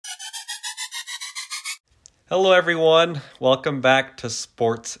Hello, everyone. Welcome back to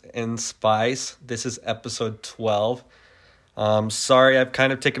Sports and Spice. This is episode 12. Sorry, I've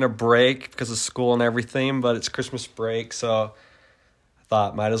kind of taken a break because of school and everything, but it's Christmas break, so I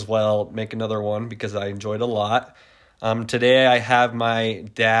thought might as well make another one because I enjoyed a lot. Today I have my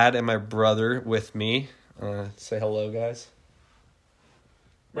dad and my brother with me. Say hello, guys.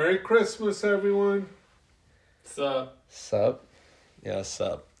 Merry Christmas, everyone. Sup? Yeah,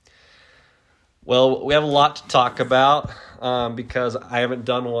 sup. Well, we have a lot to talk about because I haven't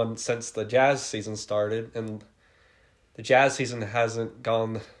done one since the Jazz season started, and the Jazz season hasn't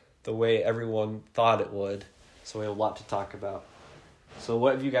gone the way everyone thought it would, so we have a lot to talk about. So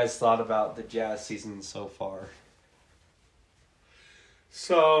what have you guys thought about the Jazz season so far?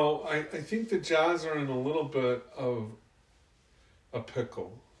 So, I think the Jazz are in a little bit of a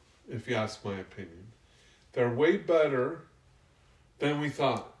pickle, if you ask my opinion. They're way better than we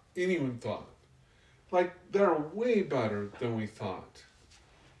thought, anyone thought. Like, they're way better than we thought.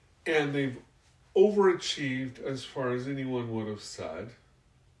 And they've overachieved as far as anyone would have said.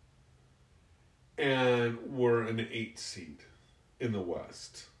 And we're an 8 seed in the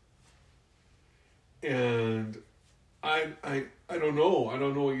West. And I don't know. I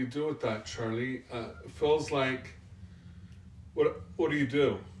don't know what you do with that, Charlie. It feels like, what do you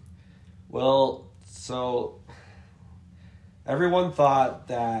do? Well, so everyone thought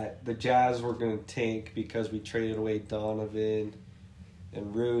that the Jazz were going to tank because we traded away Donovan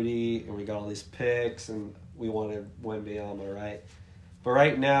and Rudy, and we got all these picks, and we wanted Wembanyama, right? But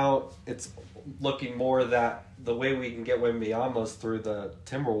right now, it's looking more that the way we can get Wembanyama is through the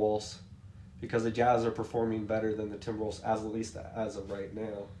Timberwolves, because the Jazz are performing better than the Timberwolves, at least as of right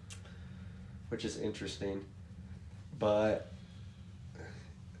now, which is interesting. But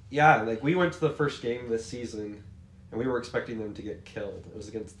yeah, like we went to the first game this season, and we were expecting them to get killed. It was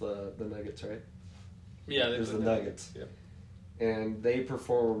against the Nuggets, right? Yeah, it was the Nuggets. Yeah. And they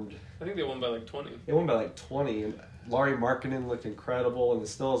performed. I think they won by like 20. They won by like 20, and Lauri Markkanen looked incredible, and the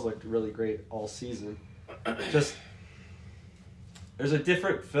Stills looked really great all season. Just there's a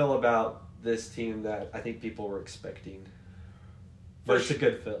different feel about this team that I think people were expecting. But it's a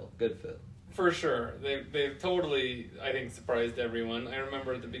good feel. Good feel. For sure. They've totally, I think, surprised everyone. I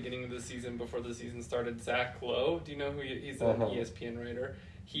remember at the beginning of the season, before the season started, Zach Lowe, do you know who he's an ESPN writer?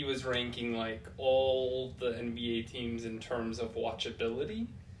 He was ranking like all the NBA teams in terms of watchability,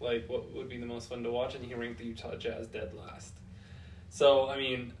 like what would be the most fun to watch, and he ranked the Utah Jazz dead last. So, I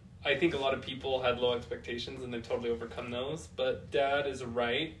mean, I think a lot of people had low expectations and they've totally overcome those, but Dad is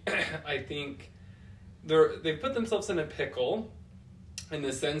right. I think they've put themselves in a pickle in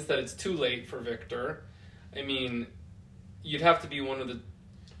the sense that it's too late for Victor. I mean, you'd have to be one of the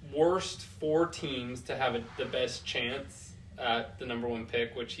worst 4 teams to have the best chance at the number 1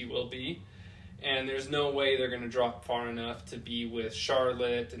 pick, which he will be. And there's no way they're going to drop far enough to be with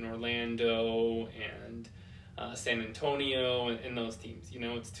Charlotte and Orlando and San Antonio and those teams. You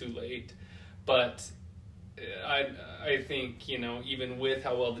know, it's too late. But I think, you know, even with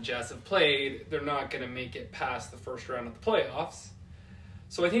how well the Jazz have played, they're not going to make it past the first round of the playoffs.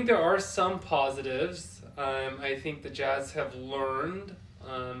 So I think there are some positives. I think the Jazz have learned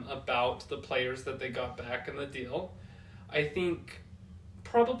about the players that they got back in the deal. I think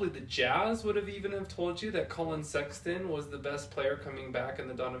probably the Jazz would have even have told you that Colin Sexton was the best player coming back in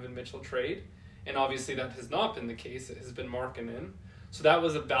the Donovan Mitchell trade. And obviously that has not been the case. It has been Markkanen. So that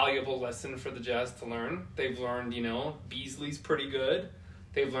was a valuable lesson for the Jazz to learn. They've learned, you know, Beasley's pretty good.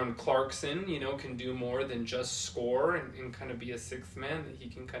 They've learned Clarkson, you know, can do more than just score and kind of be a sixth man, that he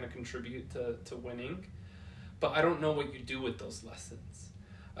can kind of contribute to winning. But I don't know what you do with those lessons.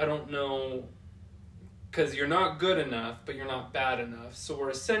 I don't know, because you're not good enough, but you're not bad enough. So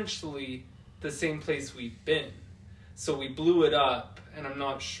we're essentially the same place we've been. So we blew it up, and I'm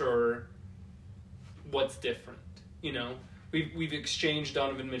not sure what's different. You know, we've exchanged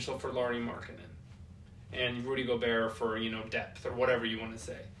Donovan Mitchell for Lauri Markkanen and Rudy Gobert for, you know, depth or whatever you want to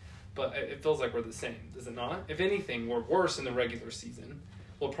say. But it feels like we're the same, does it not? If anything, we're worse in the regular season.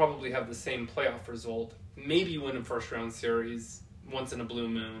 We'll probably have the same playoff result. Maybe win a first-round series once in a blue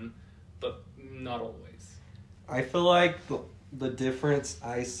moon, but not always. I feel like the difference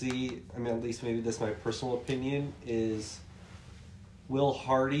I see, I mean, at least maybe this is my personal opinion, is Will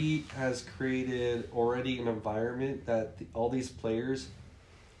Hardy has created already an environment that all these players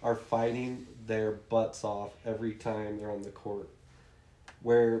are fighting their butts off every time they're on the court.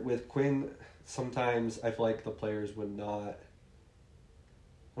 Where with Quinn, sometimes I feel like the players would not,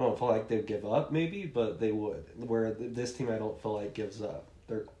 I don't feel like they'd give up maybe, but they would. Where this team I don't feel like gives up.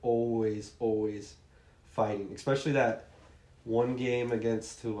 They're always fighting. Especially that one game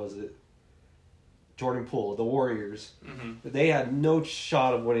against, who was it? Jordan Poole, the Warriors. Mm-hmm. They had no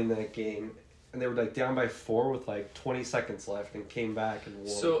shot of winning that game, and they were like down by 4 with like 20 seconds left, and came back and won.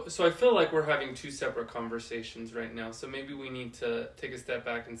 So I feel like we're having two separate conversations right now. So maybe we need to take a step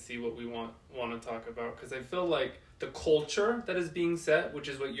back and see what we want to talk about, because I feel like the culture that is being set, which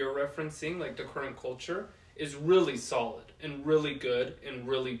is what you're referencing, like the current culture, is really solid and really good and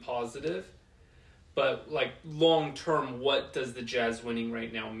really positive. But like long term, what does the Jazz winning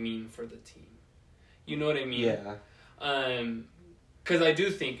right now mean for the team? You know what I mean? Yeah. Because I do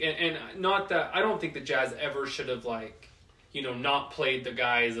think, and not that, I don't think the Jazz ever should have, like, not played the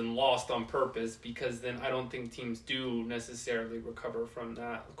guys and lost on purpose, because then I don't think teams do necessarily recover from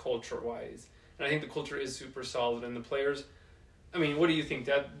that culture-wise. And I think the culture is super solid, and the players, I mean, what do you think?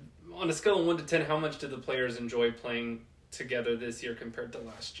 That on a scale of 1 to 10, how much did the players enjoy playing together this year compared to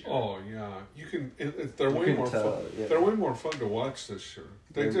last year? Oh yeah, you can. They're way more fun. Yeah. They're way more fun to watch this year.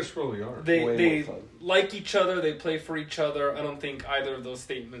 They just really are. They like each other. They play for each other. I don't think either of those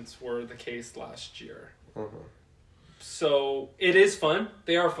statements were the case last year. Uh-huh. So it is fun.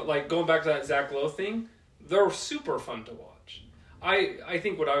 They are like going back to that Zach Lowe thing. They're super fun to watch. I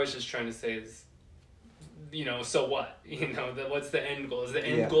think what I was just trying to say is, so what? What's the end goal? Is the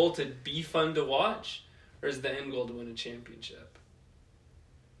end goal to be fun to watch? Or is the end goal to win a championship?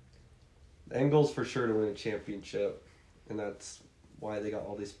 The end goal's for sure to win a championship, and that's why they got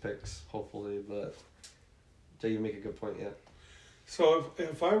all these picks, hopefully. But Jay, you make a good point, yeah. So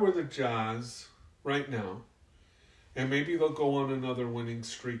if I were the Jazz right now, and maybe they'll go on another winning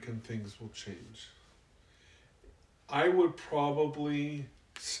streak and things will change, I would probably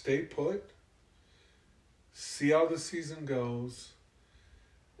stay put, see how the season goes.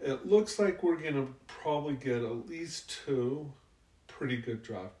 It looks like we're going to probably get at least 2 pretty good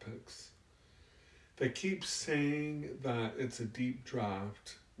draft picks. They keep saying that it's a deep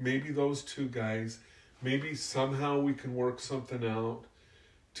draft. Maybe those 2 guys, maybe somehow we can work something out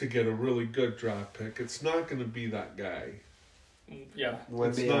to get a really good draft pick. It's not going to be that guy. Yeah.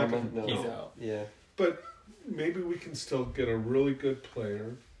 It's not gonna, no. He's out. Yeah. But maybe we can still get a really good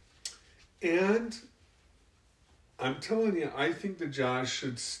player. And I'm telling you, I think the Jazz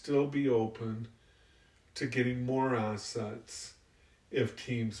should still be open to getting more assets if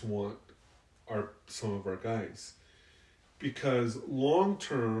teams want some of our guys. Because long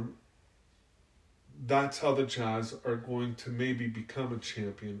term, that's how the Jazz are going to maybe become a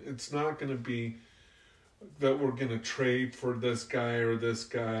champion. It's not going to be that we're going to trade for this guy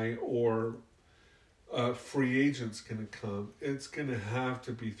or free agent's going to come. It's going to have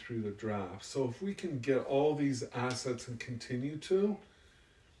to be through the draft. So if we can get all these assets and continue to,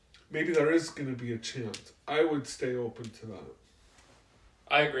 maybe there is going to be a chance. I would stay open to that.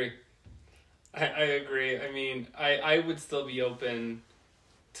 I agree. I agree. I mean, I would still be open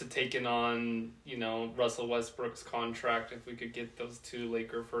to taking on, Russell Westbrook's contract if we could get those 2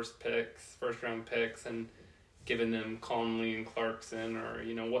 Laker first round picks, and giving them Conley and Clarkson, or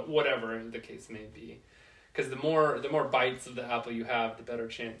whatever the case may be, because the more bites of the apple you have, the better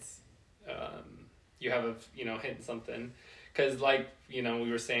chance you have of hitting something. Because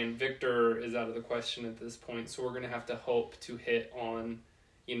we were saying, Victor is out of the question at this point, so we're gonna have to hope to hit on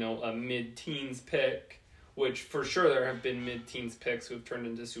a mid-teens pick, which for sure there have been mid-teens picks who have turned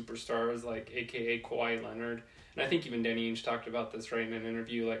into superstars, like AKA Kawhi Leonard. And I think even Danny Ainge talked about this, right, in an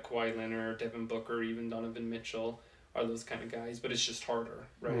interview, like Kawhi Leonard, Devin Booker, even Donovan Mitchell are those kind of guys, but it's just harder,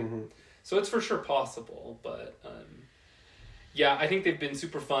 right? Mm-hmm. So it's for sure possible, but yeah, I think they've been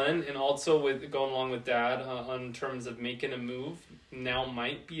super fun, and also with going along with Dad on terms of making a move, now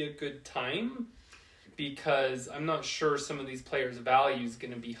might be a good time, because I'm not sure some of these players' value is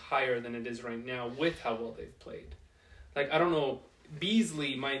going to be higher than it is right now with how well they've played. Like, I don't know,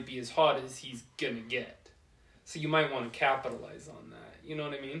 Beasley might be as hot as he's going to get. So you might want to capitalize on that. You know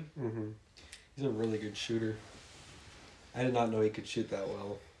what I mean? Mm-hmm. He's a really good shooter. I did not know he could shoot that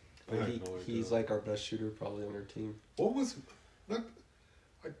well. But he's like our best shooter probably on our team. What was... come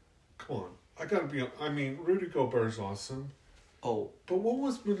on. I got to be... I mean, Rudy Gobert's awesome. Oh. But what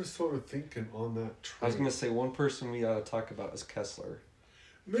was Minnesota thinking on that trade? I was going to say, one person we ought to talk about is Kessler.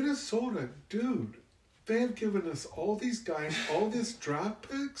 Minnesota, dude, they have given us all these guys, all these draft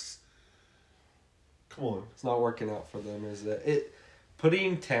picks. Come on. It's not working out for them, is it?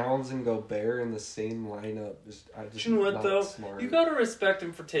 Putting Towns and Gobert in the same lineup is just you know what, not though? smart. You got to respect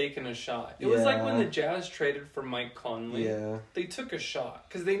him for taking a shot. It was like when the Jazz traded for Mike Conley. Yeah. They took a shot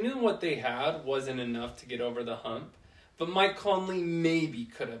because they knew what they had wasn't enough to get over the hump. But Mike Conley maybe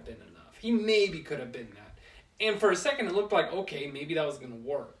could have been enough. He maybe could have been that. And for a second, it looked like, okay, maybe that was going to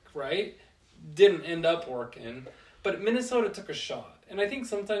work, right? Didn't end up working. But Minnesota took a shot. And I think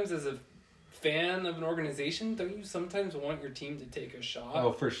sometimes as a fan of an organization, don't you sometimes want your team to take a shot?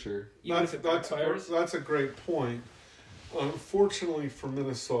 Oh, for sure. Even if it backfires? That's a great point. Unfortunately for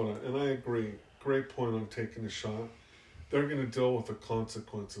Minnesota, and I agree, great point on taking a shot. They're going to deal with the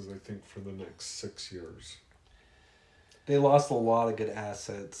consequences, I think, for the next 6 years. They lost a lot of good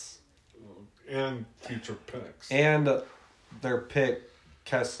assets. And future picks. And their pick,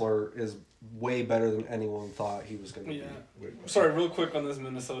 Kessler, is way better than anyone thought he was going to be. Sorry, real quick on this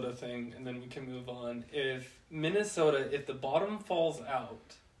Minnesota thing, and then we can move on. If the bottom falls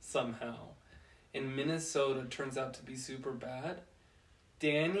out somehow, and Minnesota turns out to be super bad,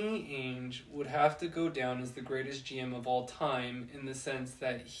 Danny Ainge would have to go down as the greatest GM of all time in the sense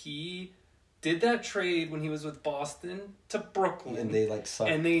that he did that trade when he was with Boston to Brooklyn. And they sucked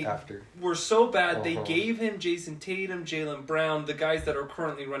and they after. Were so bad, they gave him Jason Tatum, Jaylen Brown, the guys that are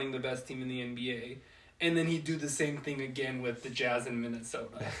currently running the best team in the NBA. And then he'd do the same thing again with the Jazz in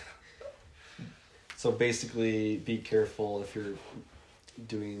Minnesota. So basically, be careful if you're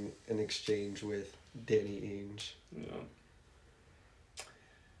doing an exchange with Danny Ainge. Yeah.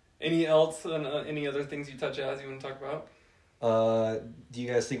 Any other things you touch as you want to talk about? Do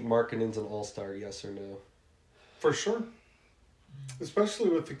you guys think Markkanen's an all-star, yes or no? For sure. Especially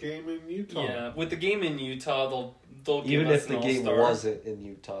with the game in Utah. Yeah, with the game in Utah, they'll give Even us if the an game all-star. wasn't in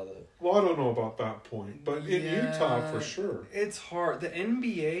Utah, though. Well, I don't know about that point, but in Utah, for sure. It's hard. The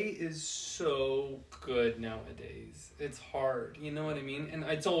NBA is so good nowadays. It's hard. You know what I mean? And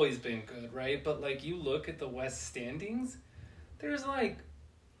it's always been good, right? But, you look at the West standings, there's, let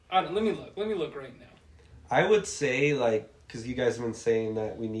me look right now. I would say, because you guys have been saying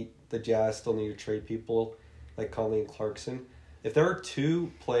that the Jazz still need to trade people like Conley and Clarkson. If there are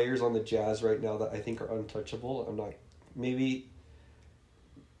two players on the Jazz right now that I think are untouchable, I'm not, maybe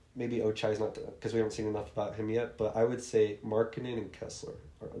Ochai's not, because we haven't seen enough about him yet, but I would say Markkanen and Kessler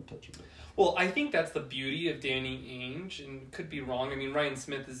are untouchable. Well, I think that's the beauty of Danny Ainge, and could be wrong. I mean, Ryan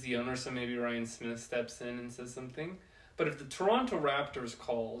Smith is the owner, so maybe Ryan Smith steps in and says something. But if the Toronto Raptors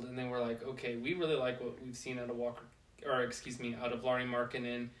called and they were like, okay, we really like what we've seen out of out of Lauri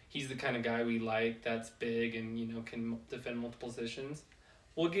Markkanen, he's the kind of guy we like, that's big and, can defend multiple positions.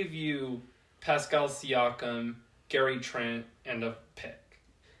 We'll give you Pascal Siakam, Gary Trent, and a pick.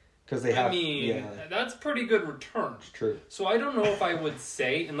 Because they have, that's pretty good return. It's true. So I don't know if I would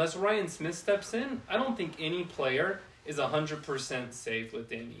say, unless Ryan Smith steps in, I don't think any player is 100% safe with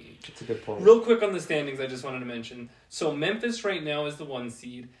Danny Ainge. That's a good point. Real quick on the standings, I just wanted to mention. So Memphis right now is the 1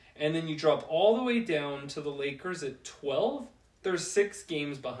 seed, and then you drop all the way down to the Lakers at 12. There's 6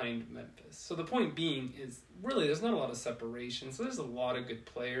 games behind Memphis. So the point being is, really, there's not a lot of separation. So there's a lot of good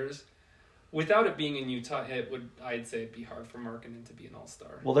players. Without it being in Utah, I'd say it'd be hard for Markkanen to be an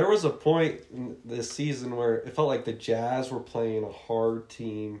all-star. Well, there was a point in this season where it felt like the Jazz were playing a hard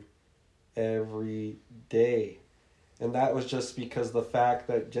team every day. And that was just because the fact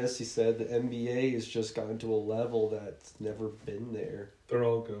that Jesse said the NBA has just gotten to a level that's never been there. They're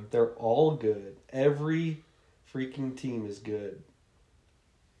all good. They're all good. Every freaking team is good.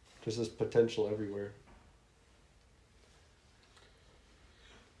 There's this potential everywhere.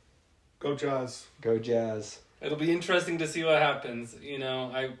 Go Jazz. Go Jazz. It'll be interesting to see what happens.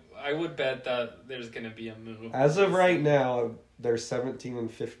 I would bet that there's going to be a move. As of right now, they're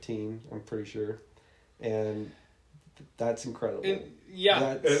 17-15, I'm pretty sure. And that's incredible. It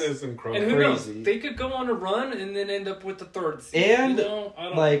is incredible. And who Crazy. knows? They could go on a run and then end up with the 3rd seed. And,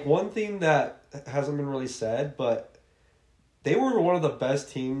 I don't one thing that hasn't been really said, but they were one of the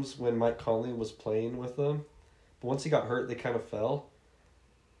best teams when Mike Conley was playing with them. But once he got hurt, they kind of fell.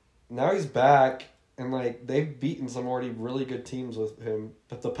 Now he's back, and, they've beaten some already really good teams with him.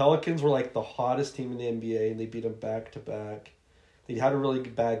 But the Pelicans were, the hottest team in the NBA, and they beat them back-to-back. They had a really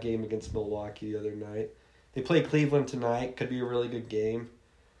bad game against Milwaukee the other night. They play Cleveland tonight. Could be a really good game.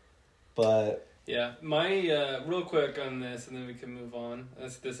 But... Yeah, my, real quick on this, and then we can move on.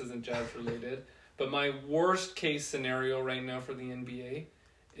 This isn't Jazz-related. But my worst-case scenario right now for the NBA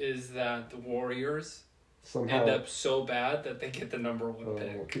is that the Warriors... somehow end up so bad that they get the number 1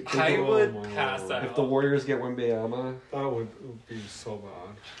 pick. I would pass that. If the Warriors get Wembanyama, That would be so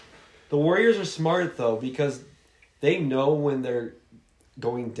bad. The Warriors are smart though because they know when they're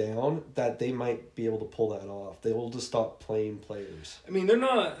going down that they might be able to pull that off. They will just stop playing players. I mean,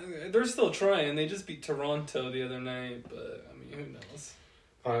 they're still trying. They just beat Toronto the other night, but I mean, who knows?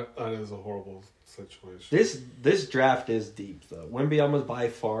 That is a horrible situation. This draft is deep though. Wembanyama by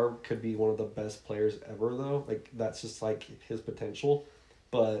far could be one of the best players ever though. That's just his potential.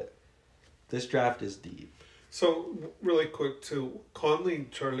 But this draft is deep. So, really quick, too, Conley,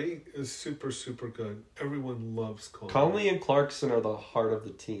 Charlie, is super, super good. Everyone loves Conley. Conley and Clarkson are the heart of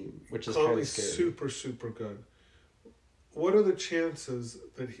the team, which is kind of Conley's scary. super, super good. What are the chances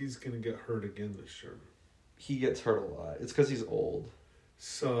that he's going to get hurt again this year? He gets hurt a lot. It's because he's old.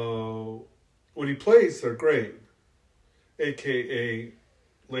 So, when he plays, they're great. A.K.A.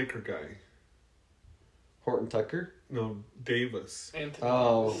 Laker guy. Horton Tucker? No, Davis. Anthony.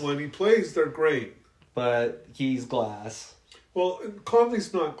 Oh, When he plays, they're great. but he's glass. Well,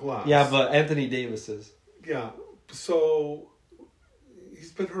 Conley's not glass. Yeah, but Anthony Davis is. Yeah, so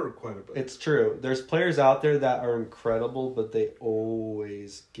he's been hurt quite a bit. It's true. There's players out there that are incredible, but they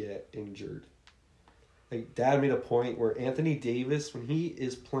always get injured. Like, Dad made a point where Anthony Davis, when he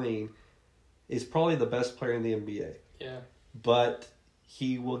is playing, is probably the best player in the NBA. Yeah. But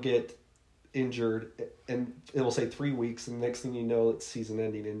he will get injured, and it will say 3 weeks, and the next thing you know, it's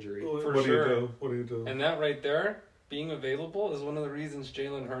season-ending injury. For what sure. do you do? What do you do? And that right there, being available, is one of the reasons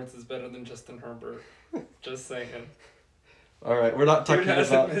Jalen Hurts is better than Justin Herbert. Just saying. All right, we're not talking Dude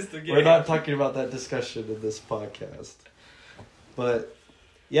hasn't about missed a game. we're not talking about that discussion in this podcast. But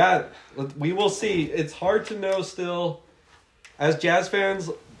yeah, we will see. It's hard to know still. As Jazz fans,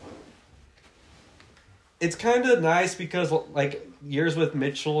 it's kind of nice because like years with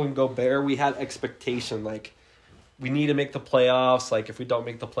Mitchell and Gobert, we had expectation like we need to make the playoffs. Like if we don't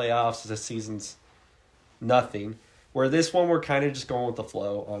make the playoffs, this season's nothing. Where this one, we're kind of just going with the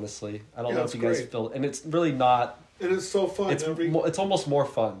flow, honestly. I don't know if it's you guys great. feel... And it's really not... And it's so fun. It's almost more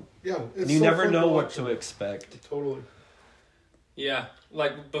fun. Yeah, it's And you so never fun know what watch to it. expect. Totally. Yeah,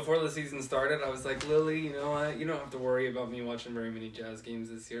 like before the season started, I was like, Lily, you know what? You don't have to worry about me watching very many Jazz games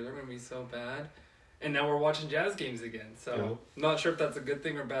this year. They're going to be so bad. And now we're watching Jazz games again. So I'm not sure if that's a good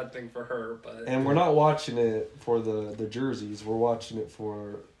thing or bad thing for her. But And we're not watching it for the jerseys. We're watching it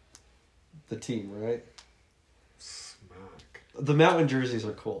for the team, right? Smack. The mountain jerseys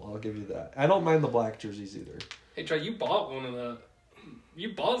are cool. I'll give you that. I don't mind the black jerseys either. Hey, Trey, you bought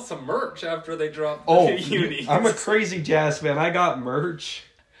you bought some merch after they dropped Oh, the unis. I'm a crazy Jazz fan. I got merch.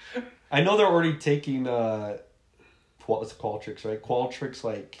 I know they're already taking it's Qualtrics, right? Qualtrics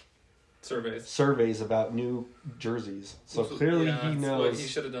like surveys about new jerseys. So clearly yeah, he it's knows what he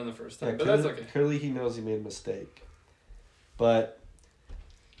should have done the first time, Yeah, but that's okay. Clearly he knows he made a mistake. But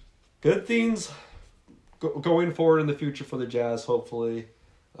good things going forward in the future for the Jazz, hopefully.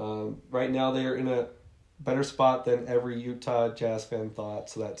 Right now they are in a better spot than every Utah Jazz fan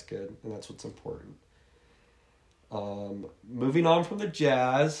thought, so that's good, and that's what's important. Moving on from the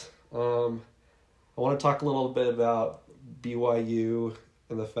Jazz, I want to talk a little bit about BYU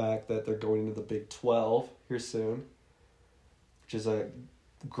and the fact that they're going into the Big 12 here soon, which is a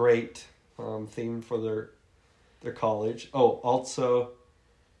great theme for their college. Oh, also,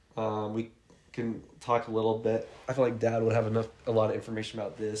 we can talk a little bit. I feel like Dad would have a lot of information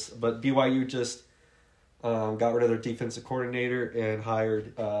about this, but BYU just got rid of their defensive coordinator and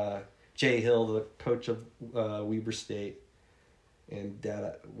hired Jay Hill, the coach of Weber State. And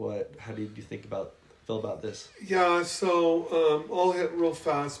Dad, how did you feel about this? Yeah, so I'll hit real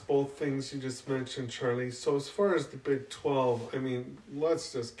fast both things you just mentioned, Charlie. So as far as the Big 12, I mean,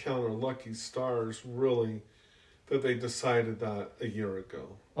 let's just count our lucky stars, really, that they decided that a year ago.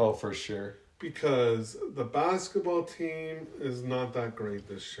 Oh, for sure. Because the basketball team is not that great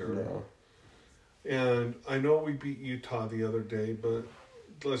this year. No. And I know we beat Utah the other day, but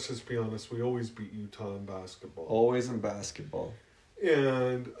let's just be honest, we always beat Utah in basketball. Always in basketball.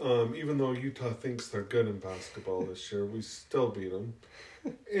 And even though Utah thinks they're good in basketball this year, we still beat them.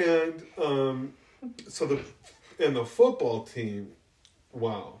 And so the football team,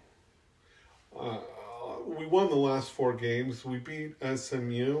 wow. We won the last 4 games. We beat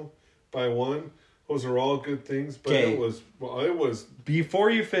SMU by 1. Those are all good things, but it was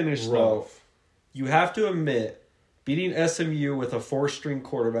Before you finish, rough. though, you have to admit, beating SMU with a 4-string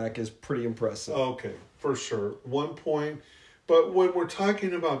quarterback is pretty impressive. Okay, for sure. 1 point. But when we're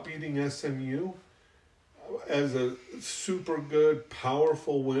talking about beating SMU as a super good,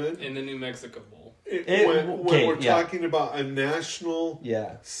 powerful win. In the New Mexico Bowl. When we're talking about a national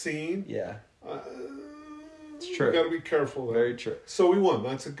scene. Yeah. It's true. We got to be careful there. Very true. So we won.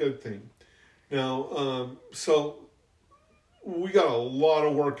 That's a good thing. Now, so we got a lot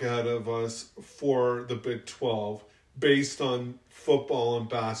of work ahead of us for the Big 12 based on football and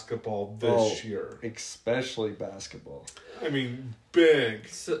basketball this year. Especially basketball. I mean, big.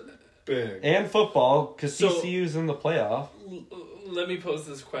 And football, because TCU's in the playoff. Let me pose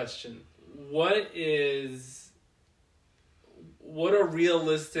this question. What are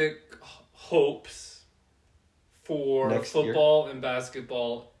realistic hopes for Next football and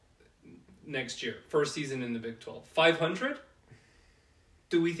basketball next year? First season in the Big 12. 500?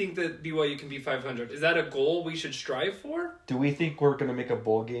 Do we think that BYU can be 500? Is that a goal we should strive for? Do we think we're going to make a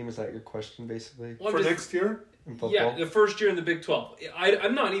bowl game? Is that your question, basically? Well, for next year? In football? Yeah, the first year in the Big 12.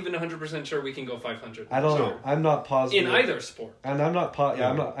 I'm not even 100% sure we can go 500. I don't know. I'm not positive. In either sport. And I'm not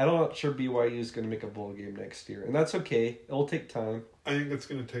I'm not sure BYU is going to make a bowl game next year. And that's okay. It'll take time. I think it's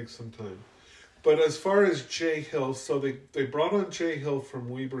going to take some time. But as far as Jay Hill, so they brought on Jay Hill from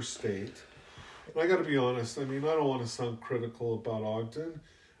Weber State. And I got to be honest, I mean, I don't want to sound critical about Ogden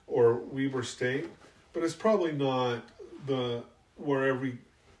or Weber State, but it's probably not where every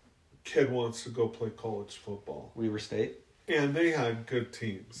kid wants to go play college football. Weber State? And they had good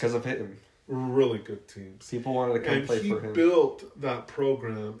teams. Because of him. Really good teams. People wanted to come play for him. And he built that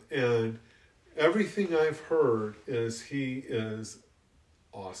program, and everything I've heard is he is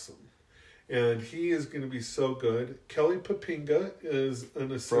awesome. And he is going to be so good. Kelly Papinga is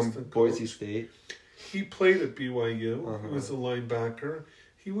an assistant from Boise State. He played at BYU. Uh-huh. He was a linebacker.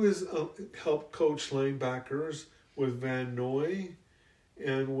 He was helped coach linebackers with Van Noy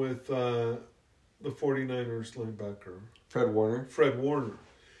and with the 49ers linebacker. Fred Warner.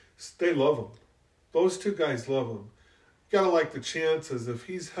 They love him. Those two guys love him. You got to like the chances. If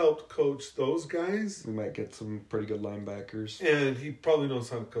he's helped coach those guys, we might get some pretty good linebackers. And he probably knows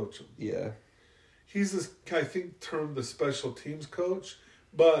how to coach them. Yeah. He's this, I think, termed the special teams coach,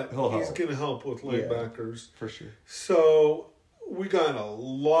 but he's going to help with linebackers. Yeah, for sure. So we got a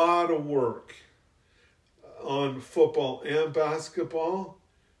lot of work on football and basketball,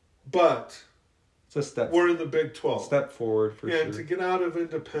 but we're in the Big 12. Step forward, for sure. And to get out of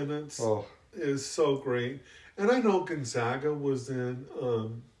independence is so great. And I know Gonzaga was in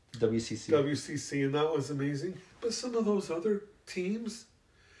WCC, and that was amazing. But some of those other teams,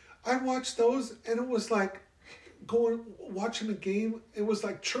 I watched those, and it was like watching a game. It was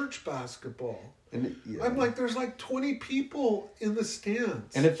like church basketball. And I'm like, there's like 20 people in the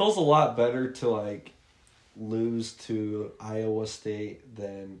stands. And it feels a lot better to like lose to Iowa State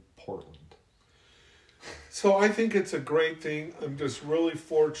than Portland. So I think it's a great thing. I'm just really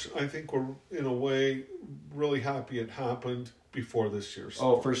fortunate. I think we're, in a way, really happy it happened before this year.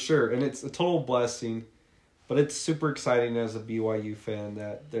 Oh, for sure. And it's a total blessing. But it's super exciting as a BYU fan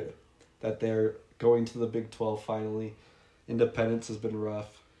that they're going to the Big 12 finally. Independence has been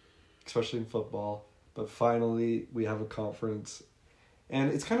rough, especially in football. But finally, we have a conference.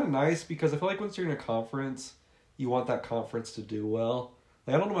 And it's kind of nice because I feel like once you're in a conference, you want that conference to do well.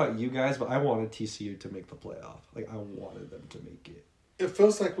 Like, I don't know about you guys, but I wanted TCU to make the playoff. Like, I wanted them to make it. It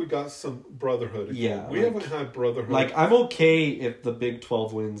feels like we got some brotherhood again. Yeah. We haven't had brotherhood. Like, I'm okay if the Big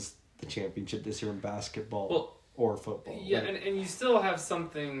 12 wins the championship this year in basketball or football. Yeah, like, and you still have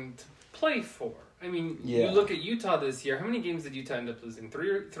something to play for. I mean, you look at Utah this year. How many games did Utah end up losing?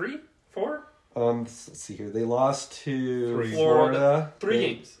 3, 4? Let's see here. They lost to Florida. 3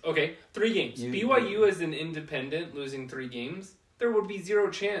 games. Okay, 3 games. BYU as an independent losing 3 games, there would be zero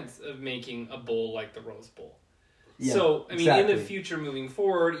chance of making a bowl like the Rose Bowl. Yeah, so, I mean, in the future moving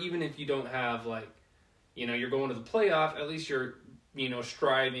forward, even if you don't have, like, you're going to the playoff, at least you're,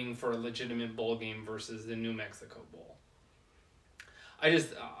 striving for a legitimate bowl game versus the New Mexico Bowl. I just,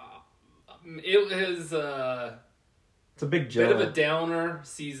 it was it's a big jump. Bit of a downer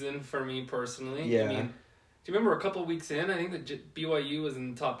season for me personally. Yeah. I mean, do you remember a couple weeks in, I think that BYU was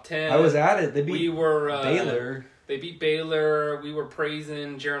in the top 10. I was at it. They beat Baylor. They beat Baylor. We were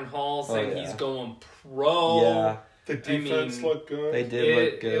praising Jaron Hall, saying he's going pro. Yeah. The defense looked good. They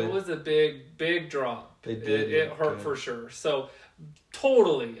did look good. It was a big drop. They did. It hurt for sure. So,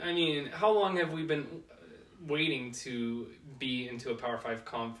 totally. I mean, how long have we been waiting to be into a Power 5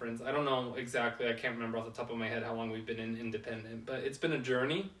 conference? I don't know exactly. I can't remember off the top of my head how long we've been in independent. But it's been a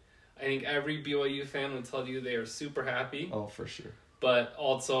journey. I think every BYU fan would tell you they are super happy. Oh, for sure. But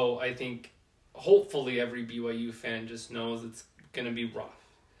also, I think, hopefully every BYU fan just knows it's going to be rough.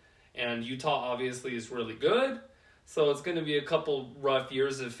 And Utah obviously is really good. So it's going to be a couple rough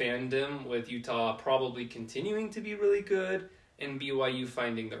years of fandom with Utah probably continuing to be really good and BYU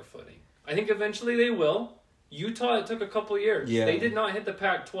finding their footing. I think eventually they will. Utah, it took a couple years. Yeah. They did not hit the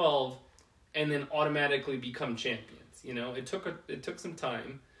Pac-12 and then automatically become champions. It took some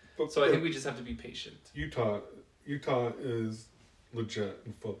time. So I think we just have to be patient. Utah is legit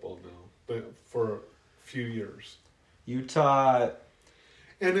in football now, but for a few years. Utah...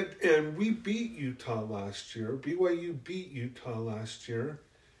 And we beat Utah last year. BYU beat Utah last year,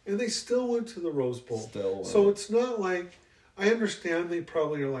 and they still went to the Rose Bowl. So it's not like, I understand they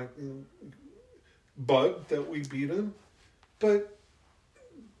probably are like bugged that we beat them, but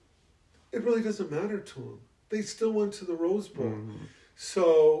it really doesn't matter to them. They still went to the Rose Bowl. Mm-hmm.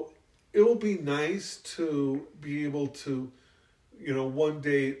 So it will be nice to be able to, one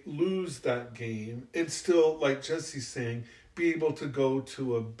day lose that game and still, like Jesse's saying, be able to go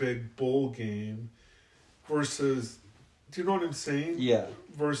to a big bowl game versus, do you know what I'm saying? Yeah.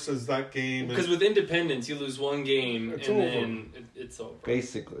 Versus that game. Because with Independence, you lose one game It's and over. then it's over.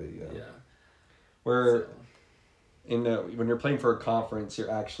 Basically, yeah. Yeah. Where So. when you're playing for a conference,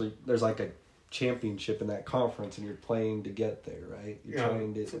 there's like a championship in that conference, and you're playing to get there, right? You're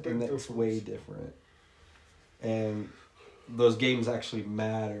trying to, it's a big and that's difference. way different. And those games actually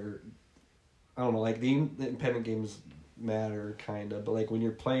matter. I don't know, like the independent games matter kind of, but like when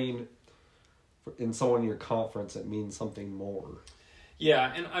you're playing in someone in your conference, it means something more.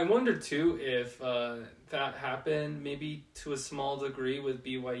 Yeah, and I wonder too if that happened maybe to a small degree with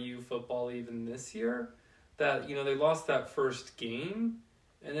BYU football even this year. That, they lost that first game,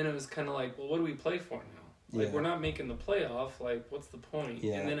 and then it was kind of like, well, what do we play for now? Like, we're not making the playoff. Like, what's the point?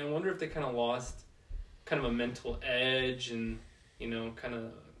 Yeah. And then I wonder if they kind of lost kind of a mental edge and, kind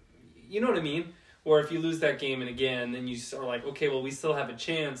of, you know what I mean? Or if you lose that game and again, then you are like, okay, well, we still have a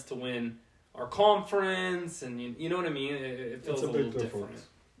chance to win our conference, and you know what I mean? It feels a little different.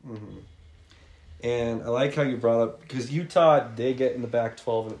 Mm-hmm. And I like how you brought up, because Utah did get in the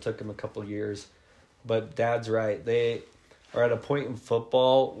Pac-12 and it took them a couple years, but Dad's right. They are at a point in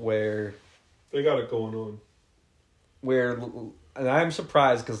football where they got it going on. And I'm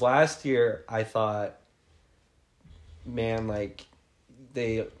surprised because last year I thought, man, like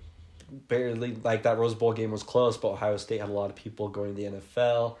they barely, like that Rose Bowl game was close, but Ohio State had a lot of people going to the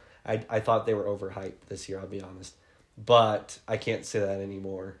NFL. I thought they were overhyped this year, I'll be honest. But I can't say that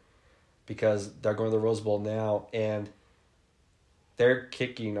anymore because they're going to the Rose Bowl now, and they're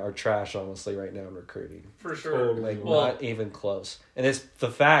kicking our trash, honestly, right now in recruiting. For sure. Like, not even close. And it's the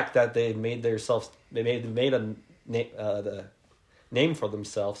fact that they made a the name for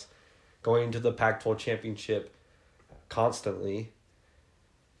themselves going to the Pac-12 championship constantly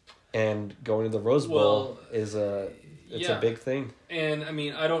and going to the Rose Bowl is a big thing. And I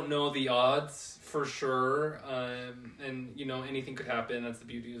mean, I don't know the odds for sure, and anything could happen. That's the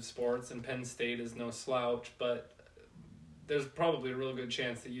beauty of sports, and Penn State is no slouch, but there's probably a real good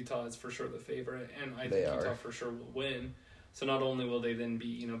chance that Utah is for sure the favorite, and I think Utah for sure will win. So not only will they then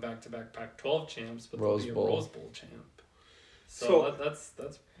be back-to-back Pac-12 champs, but they'll be a Rose Bowl champ. So that's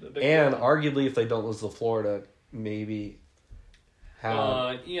the big and one. Arguably, if they don't lose to Florida, maybe.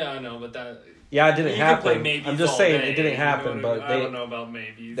 Yeah, I know, but that. Yeah, it didn't happen. Can play maybes I'm just all saying day, it didn't happen, but I don't know about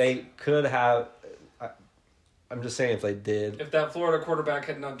maybes. They could have. I'm just saying if they did. If that Florida quarterback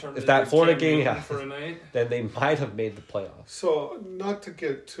had not turned. If that Florida game, for a night, then they might have made the playoffs. So not to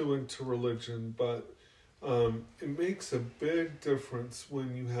get too into religion, but it makes a big difference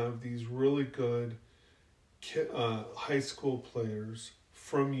when you have these really good high school players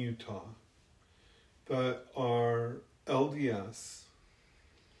from Utah that are LDS,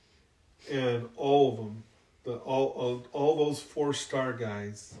 and all of them, all those 4-star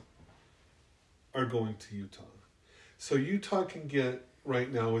guys are going to Utah. So Utah can get,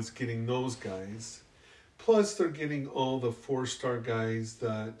 right now, is getting those guys. Plus they're getting all the 4-star guys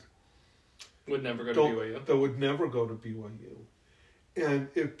that would never go to BYU. That would never go to BYU. And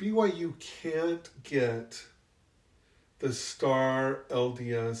if BYU can't get the star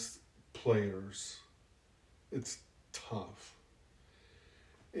LDS players, it's tough.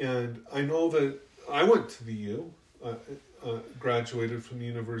 And I know that I went to the U, graduated from the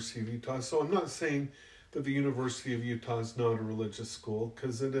University of Utah, so I'm not saying that the University of Utah is not a religious school,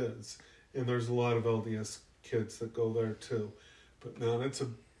 because it is. And there's a lot of LDS kids that go there too. But man, it's a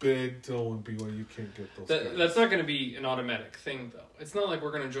big deal when BYU can't get those guys. That's not going to be an automatic thing, though. It's not like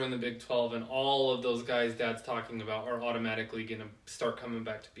we're going to join the Big 12 and all of those guys Dad's talking about are automatically going to start coming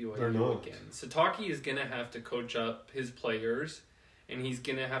back to BYU again. Sataki is going to have to coach up his players, and he's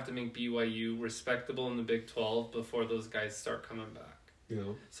going to have to make BYU respectable in the Big 12 before those guys start coming back.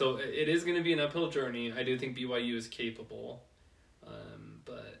 Yeah. So it is going to be an uphill journey. I do think BYU is capable.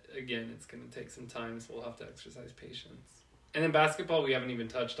 But again, it's going to take some time, so we'll have to exercise patience. And then basketball, we haven't even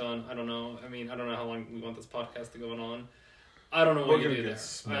touched on. I don't know. I mean, I don't know how long we want this podcast to go on. I don't know what you do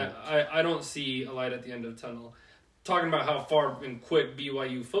there. I don't see a light at the end of the tunnel. Talking about how far and quick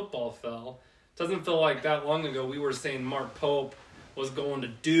BYU football fell, doesn't feel like that long ago we were saying Mark Pope was going to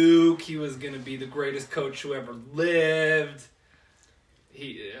Duke. He was going to be the greatest coach who ever lived.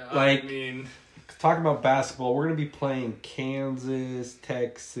 Talking about basketball, we're going to be playing Kansas,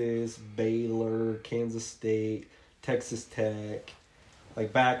 Texas, Baylor, Kansas State, Texas Tech,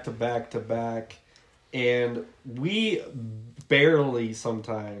 like back to back to back. And we barely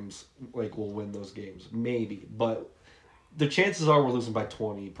sometimes will win those games, maybe. But the chances are we're losing by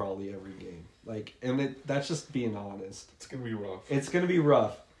 20 probably every game. Like, and that's just being honest. It's gonna be rough. It's gonna be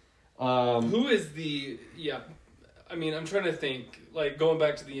rough. Who is the I mean, I'm trying to think, like, going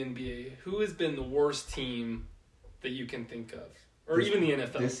back to the NBA, who has been the worst team that you can think of? Or even the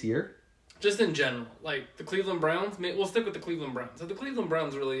NFL? This year? Just in general. Like, the Cleveland Browns? We'll stick with the Cleveland Browns. Have the Cleveland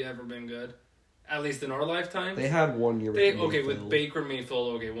Browns really ever been good? At least in our lifetime? They had 1 year with Baker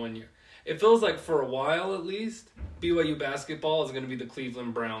Mayfield, 1 year. It feels like for a while, at least, BYU basketball is going to be the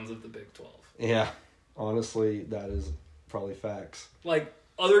Cleveland Browns of the Big 12. Yeah. Honestly, that is probably facts. Like,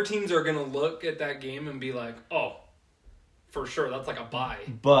 other teams are going to look at that game and be like, oh, for sure, that's like a bye.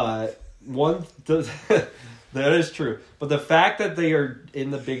 But that is true. But the fact that they are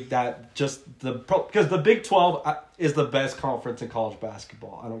in the because the Big 12 is the best conference in college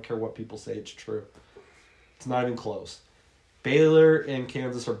basketball. I don't care what people say, it's true. It's not even close. Baylor and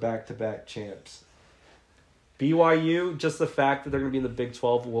Kansas are back-to-back champs. BYU, just the fact that they're going to be in the Big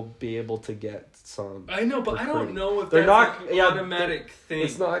 12 will be able to get some. I know, but recruiting. I don't know if they're that's an automatic thing.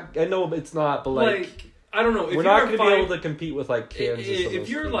 It's not. I know it's not, but like I don't know. If we're not going to be able to compete with like Kansas. If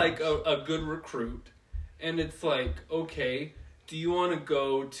you're like a good recruit, and it's like, okay, do you want to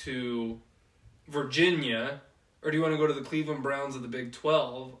go to Virginia or do you want to go to the Cleveland Browns of the Big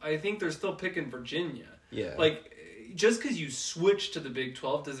 12? I think they're still picking Virginia. Yeah. Like, just because you switch to the Big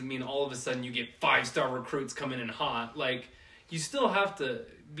 12 doesn't mean all of a sudden you get 5-star recruits coming in hot. Like, you still have to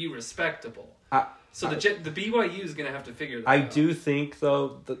be respectable. So the BYU is going to have to figure that out. I do think,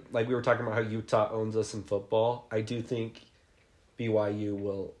 though, that, like we were talking about how Utah owns us in football, I do think BYU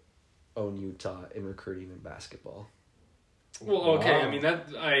will own Utah in recruiting in basketball. Well, okay, wow. I mean,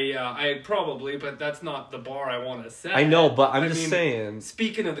 I probably, but that's not the bar I want to set. I know, but I'm just saying.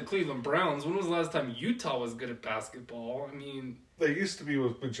 Speaking of the Cleveland Browns, when was the last time Utah was good at basketball? I mean... They used to be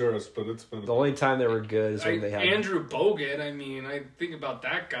with Majerus, but it's been... The only time they were good is when they had... Andrew Bogut, I mean, I think about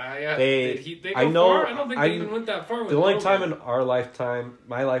that guy. They go far? I don't think they even went that far with The only Bogut. time in our lifetime,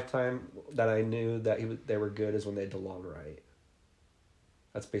 my lifetime, that I knew that they were good is when they had DeLon Wright.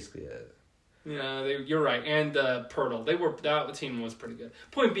 That's basically it. Yeah, you're right. And Pirtle. That team was pretty good.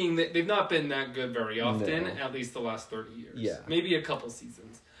 Point being that they've not been that good very often, at least the last 30 years. Yeah. Maybe a couple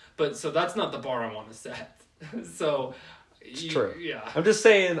seasons. But so that's not the bar I want to set. So it's true. Yeah. I'm just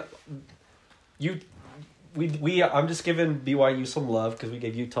saying I'm just giving BYU some love because we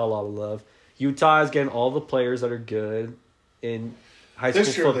gave Utah a lot of love. Utah is getting all the players that are good in high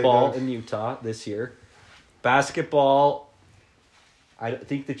school football in Utah this year. Basketball, I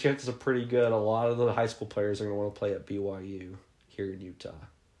think the chances are pretty good. A lot of the high school players are going to want to play at BYU here in Utah.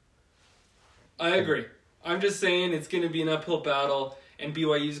 I agree. I'm just saying it's going to be an uphill battle, and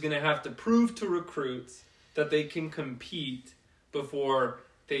BYU is going to have to prove to recruits that they can compete before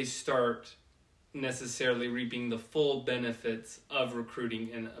they start necessarily reaping the full benefits of recruiting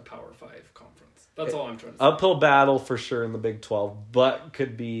in a Power 5 conference. That's all I'm trying to say. Uphill battle for sure in the Big 12, but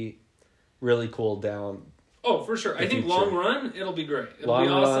could be really cool down. Oh, for sure. I think long run, it'll be great. It'll be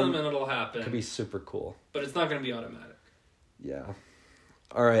awesome and it'll happen. Could be super cool. But it's not going to be automatic. Yeah.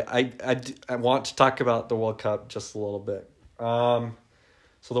 All right. I want to talk about the World Cup just a little bit. So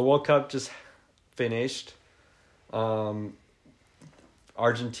the World Cup just finished. Argentina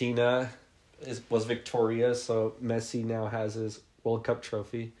was victorious, so Messi now has his World Cup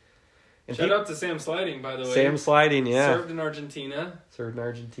trophy. And Shout out to Sam Sliding, by the way. Sam Sliding, yeah. Served in Argentina.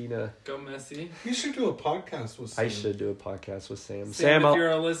 Go Messi. You should do a podcast with Sam. I should do a podcast with Sam. Sam, if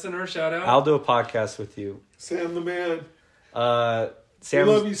you're a listener, shout out. I'll do a podcast with you. Sam the man. Sam,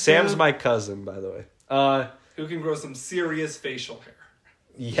 we love you, Sam. Sam's my cousin, by the way. Who can grow some serious facial hair.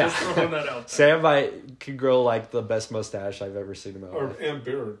 Yeah. Just throwing that out Sam there. could grow like the best mustache I've ever seen in my life. And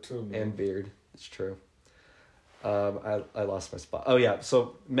beard, too. Man. And beard. It's true. I lost my spot. Oh, yeah.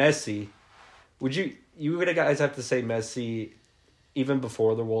 So, Messi. Would you guys have to say Messi, even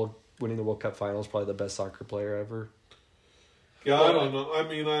before winning the World Cup finals, probably the best soccer player ever? Yeah, I don't know. I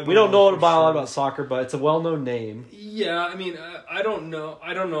mean, we don't know a lot about soccer, but it's a well-known name. Yeah, I mean, I don't know.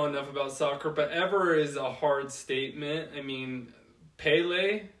 I don't know enough about soccer, but ever is a hard statement. I mean,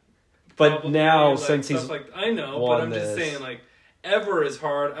 Pele. But now, like, since he's I know, but I'm just saying, like, ever is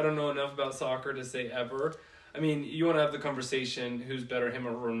hard. I don't know enough about soccer to say ever. I mean, you want to have the conversation, who's better, him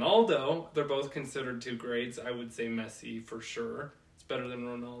or Ronaldo? They're both considered two greats. I would say Messi for sure. It's better than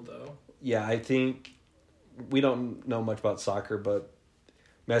Ronaldo. Yeah, I think we don't know much about soccer, but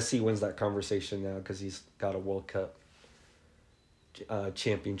Messi wins that conversation now because he's got a World Cup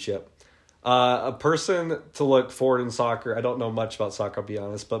championship. A person to look forward in soccer, I don't know much about soccer, I'll be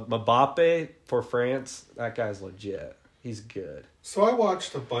honest, but Mbappe for France, that guy's legit. He's good. So I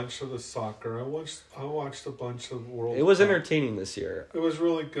watched a bunch of the soccer. I watched a bunch of World It was Cup. entertaining this year. It was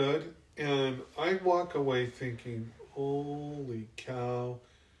really good, and I walk away thinking, holy cow,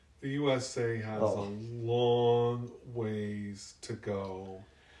 the USA has a long ways to go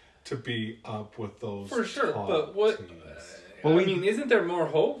to be up with those For sure, top but what... teams. Well, I mean, isn't there more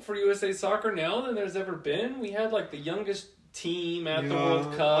hope for USA Soccer now than there's ever been? We had, like, the youngest team at the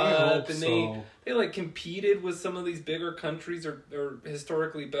World Cup, and they like competed with some of these bigger countries or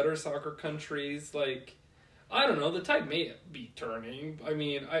historically better soccer countries. Like, I don't know, the tide may be turning. I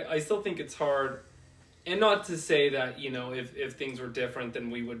mean, I still think it's hard, and not to say that, you know, if things were different then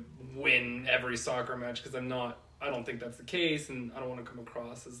we would win every soccer match, because I don't think that's the case, and I don't want to come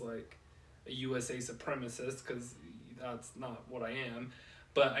across as like a USA supremacist, because that's not what I am.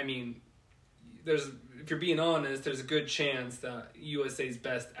 But I mean, if you're being honest, there's a good chance that USA's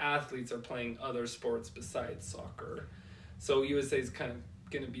best athletes are playing other sports besides soccer. So USA's kind of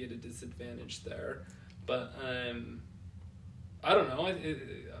going to be at a disadvantage there. But I don't know.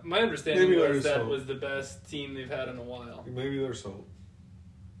 My understanding was that was the best team they've had in a while. Maybe there's hope.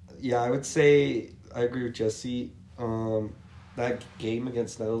 Yeah, I would say I agree with Jesse. That game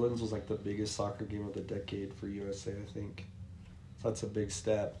against Netherlands was like the biggest soccer game of the decade for USA, I think. So that's a big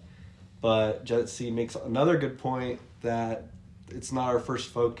step. But Jesse makes another good point that it's not our first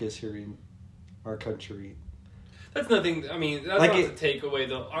focus here in our country. That's nothing. I mean, that's like not to take away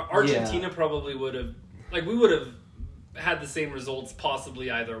though. Argentina probably would have, like, we would have had the same results possibly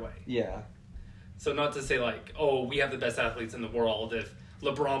either way. Yeah. So not to say like, oh, we have the best athletes in the world. If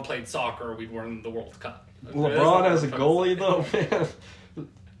LeBron played soccer, we'd win the World Cup. LeBron as a goalie though, man.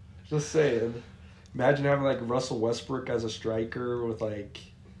 Just saying. Imagine having like Russell Westbrook as a striker with like.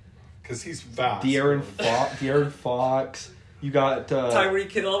 Because he's vast. De'Aaron Fox. You got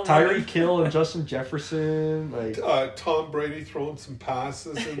Tyreek Hill and Justin Jefferson. Like Tom Brady throwing some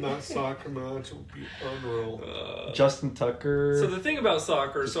passes in that soccer match would be unreal. Justin Tucker. So the thing about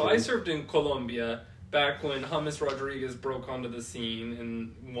soccer, I served in Colombia back when James Rodriguez broke onto the scene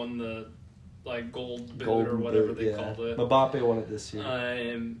and won the gold boot or whatever they called it. Mbappe won it this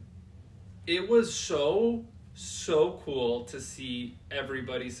year. It was so cool to see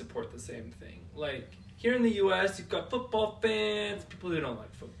everybody support the same thing. Like, here in the U.S., you've got football fans, people who don't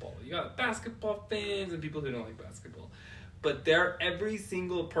like football. You got basketball fans and people who don't like basketball. But every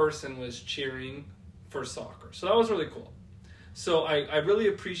single person was cheering for soccer. So that was really cool. So I really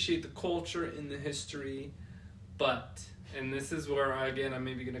appreciate the culture and the history. But, and this is where, again, I'm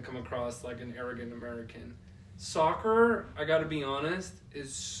maybe going to come across like an arrogant American. Soccer, I got to be honest,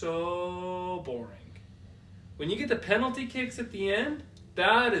 is so boring. When you get the penalty kicks at the end,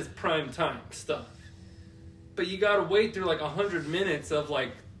 that is prime time stuff. But you gotta wait through 100 minutes of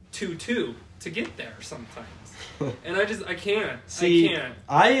 2-2 to get there sometimes. And I can't. See, I can't.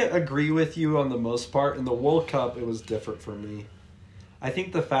 I agree with you on the most part. In the World Cup, it was different for me. I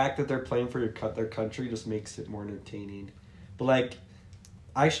think the fact that they're playing for their country just makes it more entertaining. But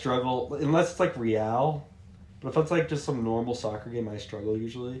I struggle, unless it's Real. But if it's just some normal soccer game, I struggle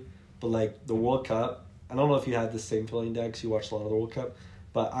usually. But the World Cup, I don't know if you had the same feeling, Dex. You watched a lot of the World Cup.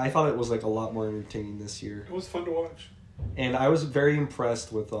 But I thought it was a lot more entertaining this year. It was fun to watch. And I was very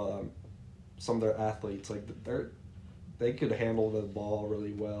impressed with some of their athletes. They could handle the ball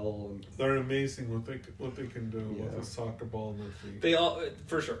really well. And they're amazing what they can do with a soccer ball in their feet. They all,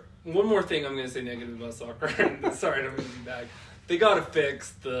 for sure. One more thing I'm going to say negative about soccer. Sorry, I'm going to be back. They got to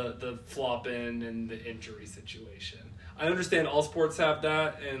fix the flop-in and the injury situation. I understand all sports have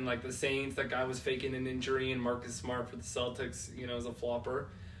that, and the Saints, that guy was faking an injury, and Marcus Smart for the Celtics, is a flopper.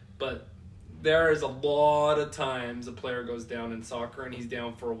 But there is a lot of times a player goes down in soccer, and he's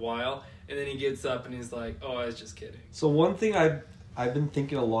down for a while, and then he gets up and he's like, "Oh, I was just kidding." So one thing I've been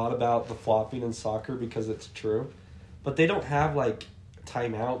thinking a lot about the flopping in soccer, because it's true, but they don't have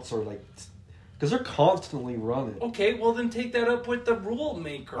timeouts or because they're constantly running. Okay, well then take that up with the rule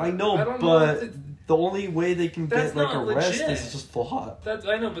maker. I know, but the only way they can get a rest is just flop.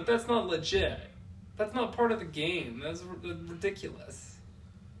 I know, but that's not legit. That's not part of the game. That's ridiculous.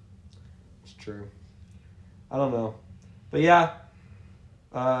 It's true. I don't know. But yeah,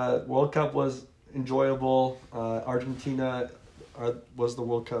 World Cup was enjoyable. Argentina was the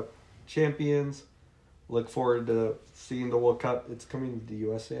World Cup champions. Look forward to seeing the World Cup. It's coming to the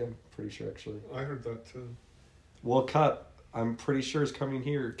USA, I'm pretty sure, actually. I heard that, too. World Cup, I'm pretty sure, is coming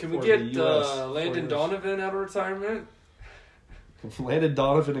here. Can we get Landon Donovan out of retirement? Landon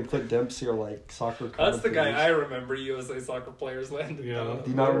Donovan and Clint Dempsey are soccer commentators. That's the guy I remember, USA soccer players, Landon Donovan. Do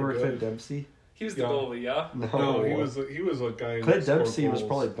you not remember Clint Dempsey? He was the goalie, yeah? No, he was a guy. Clint Dempsey was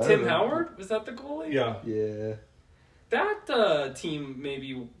probably better. Tim Howard? Was that the goalie? Yeah. Yeah. That team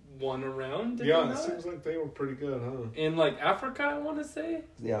maybe won a round. Did Yeah, they it not? seems like they were pretty good, huh? In like Africa, I want to say.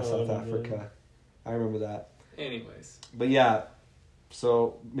 Yeah, South Africa. I remember that. Anyways. But yeah,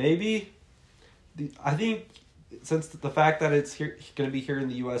 so maybe I think since the fact that it's here going to be here in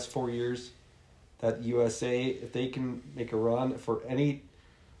the U.S. 4 years, that USA, if they can make a run for any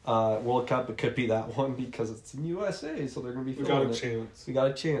World Cup, it could be that one because it's in USA, so they're going to be. We got a chance. We got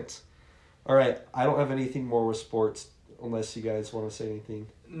a chance. All right, I don't have anything more with sports unless you guys want to say anything.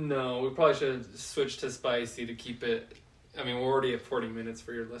 No, we probably should switch to spicy to keep it. I mean, we're already at 40 minutes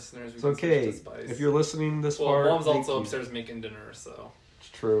for your listeners. It's okay. If you're listening this far, Mom's thank also you. upstairs making dinner, so. It's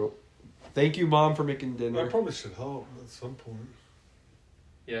true. Thank you, Mom, for making dinner. I probably should help at some point.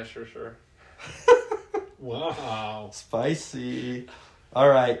 Yeah, sure. Wow. Spicy. All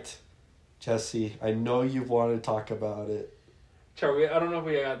right, Jesse, I know you want to talk about it. Charlie, I don't know if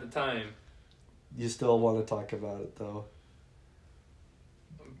we got the time. You still want to talk about it, though.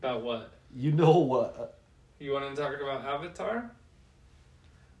 About what? You know what? You want to talk about Avatar?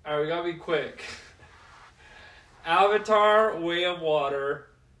 Alright, we gotta be quick. Avatar Way of Water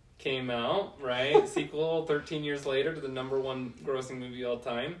came out, right? Sequel 13 years later to the #1 grossing movie all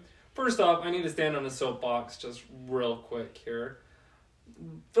time. First off, I need to stand on a soapbox just real quick here.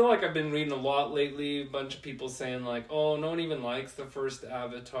 Feel like I've been reading a lot lately. A bunch of people saying like, "Oh, no one even likes the first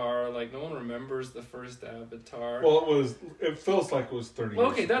Avatar. Like, no one remembers the first Avatar." Well, it feels like it was 30 Well,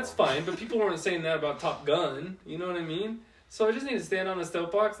 years okay, ago. that's fine, but people weren't saying that about Top Gun. You know what I mean? So I just need to stand on a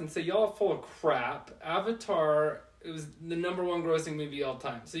soapbox and say, y'all are full of crap. Avatar, it was the #1 grossing movie all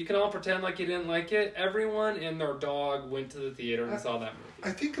time. So you can all pretend like you didn't like it. Everyone and their dog went to the theater and saw that movie.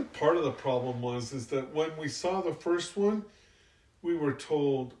 I think a part of the problem is that when we saw the first one, we were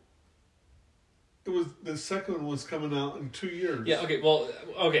told the second one was coming out in 2 years. Yeah, okay, well,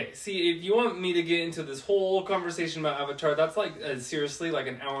 okay. See, if you want me to get into this whole conversation about Avatar, that's like, seriously, like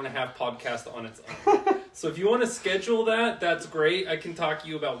an hour-and-a-half podcast on its own. So if you want to schedule that, that's great. I can talk to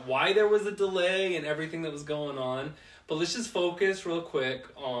you about why there was a delay and everything that was going on. But let's just focus real quick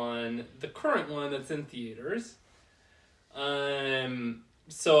on the current one that's in theaters.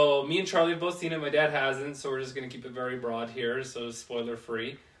 So me and Charlie have both seen it. My dad hasn't, so we're just going to keep it very broad here, so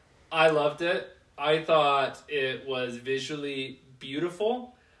spoiler-free. I loved it. I thought it was visually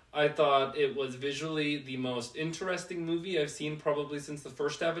beautiful. I thought it was visually the most interesting movie I've seen probably since the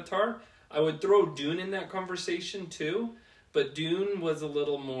first Avatar. I would throw Dune in that conversation too, but Dune was a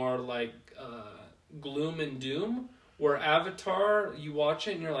little more like gloom and doom, where Avatar, you watch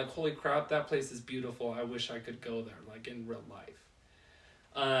it and you're like, holy crap, that place is beautiful. I wish I could go there, like in real life.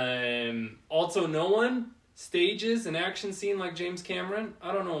 Also, no one stages an action scene like James Cameron.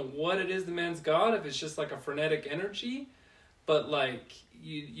 I don't know what it is the man's got, if it's just like a frenetic energy, but like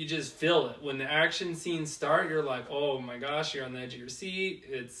you just feel it. When the action scenes start, you're like, oh my gosh, you're on the edge of your seat.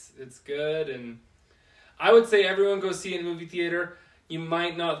 It's good. And I would say everyone go see it in a movie theater. You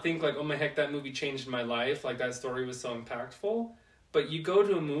might not think like, oh my heck, that movie changed my life. Like that story was so impactful. But you go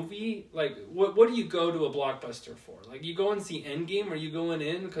to a movie, like, what do you go to a blockbuster for? Like, you go and see Endgame, or you going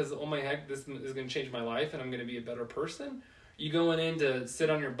in because, oh my heck, this is going to change my life and I'm going to be a better person? You going in to sit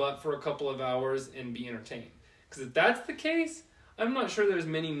on your butt for a couple of hours and be entertained? Because if that's the case, I'm not sure there's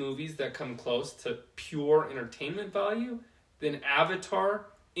many movies that come close to pure entertainment value than Avatar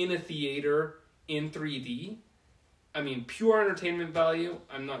in a theater in 3D. I mean, pure entertainment value,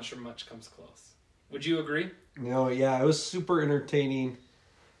 I'm not sure much comes close. Would you agree? Yeah, it was super entertaining,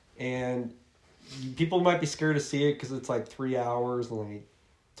 and people might be scared to see it because it's like 3 hours and like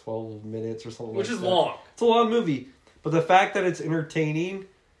 12 minutes or something. Which like is that. long. It's a long movie, but the fact that it's entertaining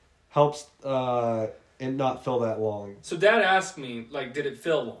helps it not feel that long. So Dad asked me, like, did it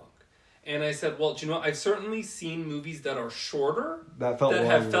feel long? And I said, well, do you know, I've certainly seen movies that are shorter that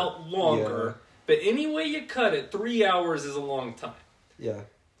have felt longer. Yeah. But any way you cut it, 3 hours is a long time. Yeah.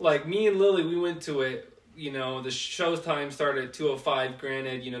 Like, me and Lily, we went to it. You know, the show time started at 2:05.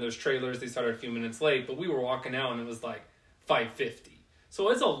 Granted, you know, there's trailers. They started a few minutes late. But we were walking out and it was like 5:50. So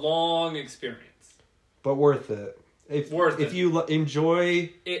it's a long experience. But worth it. If you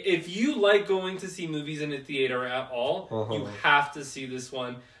enjoy... If you like going to see movies in a theater at all, you have to see this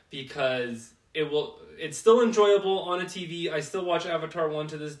one because it's still enjoyable on a TV. I still watch Avatar 1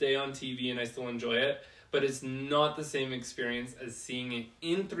 to this day on TV and I still enjoy it. But it's not the same experience as seeing it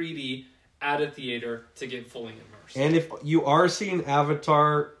in 3D at a theater to get fully immersed. And if you are seeing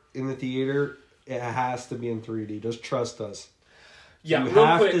Avatar in the theater, it has to be in 3D. Just trust us. Yeah, you real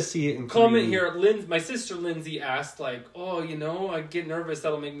have quick, to see it in 3D. Comment here. My sister Lindsay asked, like, oh, you know, I get nervous.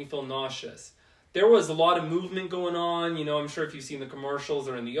 That'll make me feel nauseous. there was a lot of movement going on. You know, I'm sure if you've seen the commercials,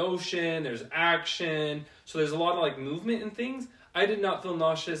 they're in the ocean, there's action. So there's a lot of like movement and things. I did not feel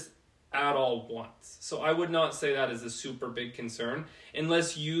nauseous at all once. So I would not say that is a super big concern.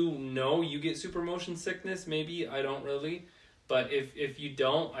 Unless you know you get super motion sickness, maybe. I don't really. But if you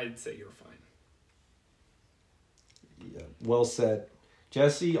don't, I'd say you're fine. Yeah, well said.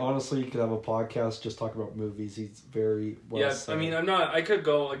 Jesse, honestly, you could have a podcast just talking about movies. He's very well said. I mean, I could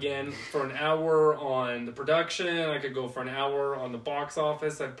go again for an hour on the production. I could go for an hour on the box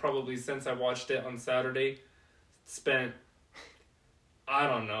office. I've probably, since I watched it on Saturday, spent, I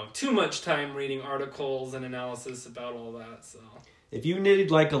don't know, too much time reading articles and analysis about all that. So if you need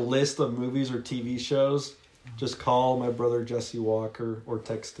like a list of movies or TV shows, just call my brother Jesse Walker or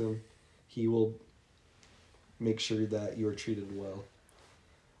text him. He will make sure that you are treated well.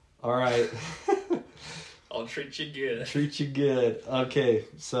 All right. I'll treat you good. Treat you good. Okay,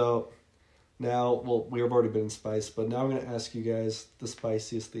 so now, well, we've already been in spice, but now I'm going to ask you guys the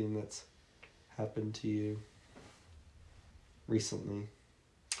spiciest thing that's happened to you recently.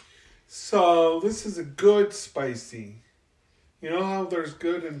 So, this is a good spicy. You know how there's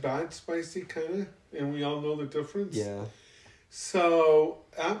good and bad spicy, kind of? And we all know the difference? Yeah. So,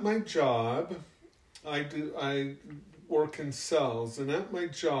 at my job, I work in sales, and at my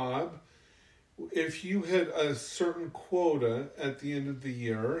job, if you hit a certain quota at the end of the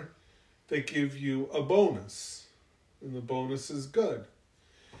year, they give you a bonus, and the bonus is good.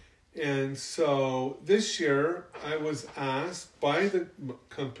 And so this year, I was asked by the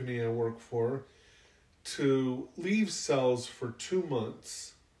company I work for to leave sales for 2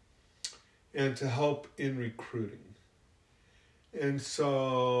 months and to help in recruiting. And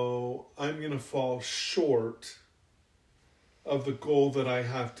so I'm going to fall short of the goal that I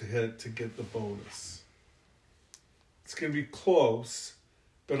have to hit to get the bonus. It's going to be close,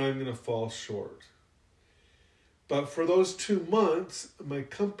 but I'm going to fall short. But for those 2 months, my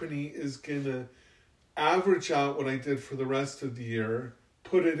company is going to average out what I did for the rest of the year,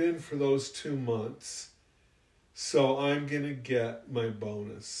 put it in for those 2 months, so I'm going to get my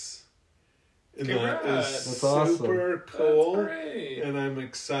bonus. And Congrats. that is That's super awesome. cool. That's great. And I'm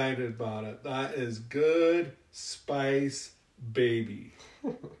excited about it. That is good spice, baby.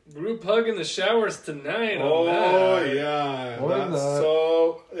 Group hug in the showers tonight. Oh, on that. yeah. Or That's not.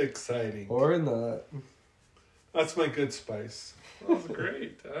 so exciting. Or not. That's my good spice. That was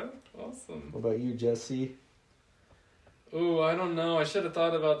great, huh? Awesome. What about you, Jesse? Ooh, I don't know. I should have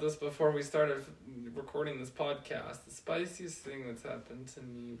thought about this before we started recording this podcast. The spiciest thing that's happened to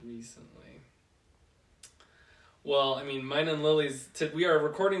me recently. Well, I mean, mine and Lily's... we are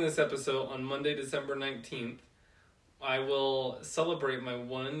recording this episode on Monday, December 19th. I will celebrate my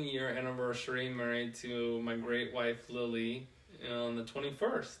 1 year anniversary married to my great wife, Lily, on the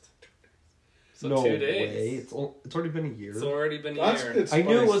 21st. So no 2 days. way. It's already been a year. It's already been a That's year. good I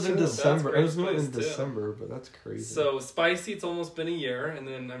knew it was in too. December. I was That's in great spice, too. December, but that's crazy. So spicy, it's almost been a year, and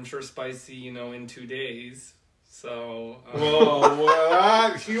then I'm sure spicy, in 2 days. So Whoa,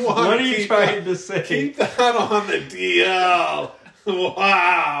 what? You want what to are you keep trying that, to say? keep that on the DL.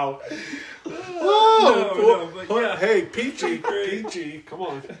 Wow. Whoa. no, but yeah. Hey, PG, come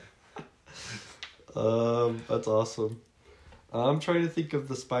on. That's awesome. I'm trying to think of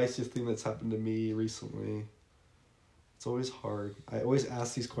the spiciest thing that's happened to me recently. It's always hard. I always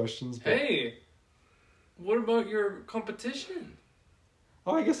ask these questions. But... Hey, what about your competition?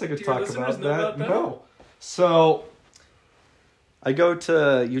 Oh, I guess I could Do your talk listeners about know that. about that? No. So, I go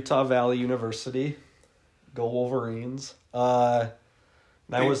to Utah Valley University. Go Wolverines. I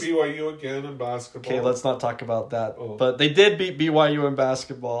was BYU again in basketball. okay. Let's not talk about that. Oh. But they did beat BYU in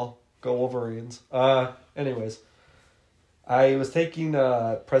basketball. Go Wolverines. Anyways, I was taking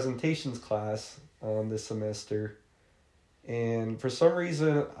a presentations class this semester, and for some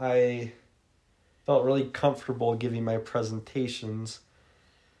reason I felt really comfortable giving my presentations,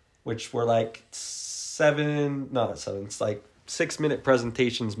 which were like 6-minute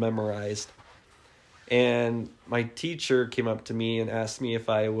presentations memorized. And my teacher came up to me and asked me if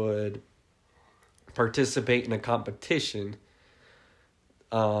I would participate in a competition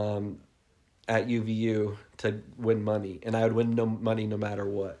at UVU to win money. And I would win money no matter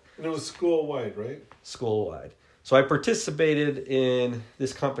what. And it was school-wide, right? School-wide. So I participated in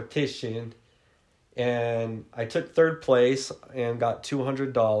this competition, and I took 3rd place and got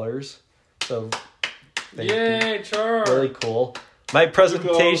 $200. So thank you. Yay, Char! Really cool. My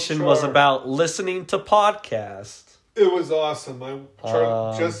presentation was Char. about listening to podcasts. It was awesome.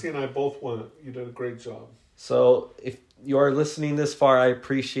 Jesse and I both won it. You did a great job. So if you are listening this far, I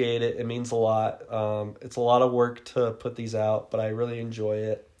appreciate it. It means a lot. It's a lot of work to put these out, but I really enjoy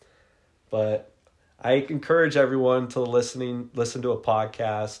it. But I encourage everyone to listen to a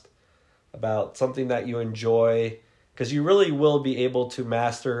podcast about something that you enjoy, because you really will be able to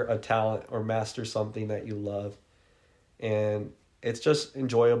master a talent or master something that you love. And it's just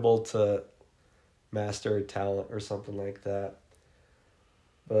enjoyable to master a talent or something like that.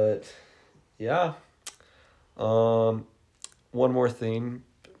 But yeah. One more thing.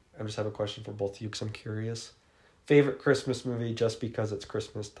 I just have a question for both of you because I'm curious. Favorite Christmas movie just because it's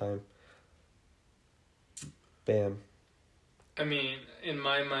Christmas time? Bam. I mean, in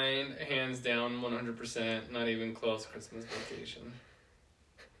my mind, hands down, 100%, not even close, Christmas Vacation.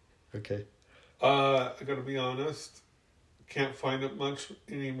 Okay. I gotta be honest, can't find it much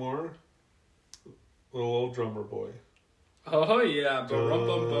anymore. Little Old Drummer Boy. Oh, yeah.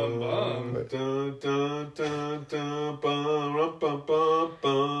 Ba-rum-bum-bum-bum. Dun, dun, dun, dun, ba-rum, bum, bum,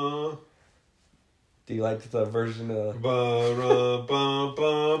 bum. Do you like the version of... Ba-rum, bum,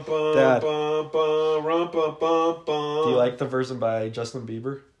 bum, bum, Dad. bum, ba-rum, bum, bum, bum. Do you like the version by Justin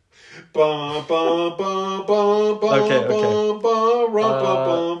Bieber? Bum, bum, bum, bum, bum, Okay. bum, bum, bum,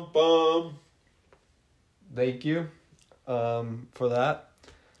 bum, bum. Thank you for that.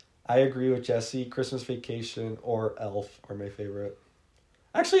 I agree with Jesse. Christmas Vacation or Elf are my favorite.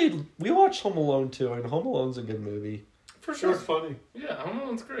 Actually, we watched Home Alone too, and Home Alone's a good movie. For It sure. was funny. Yeah, Home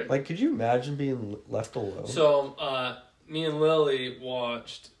Alone's great. Like, could you imagine being left alone? So, me and Lily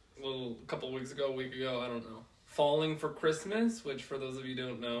watched a couple weeks ago, a week ago, I don't know, Falling for Christmas, which for those of you who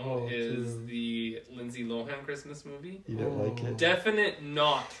don't know is dude. the Lindsay Lohan Christmas movie. You didn't like it? Definite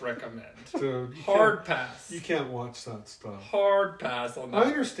not recommend. Dude, Hard pass. You can't watch that stuff. Hard pass on I that.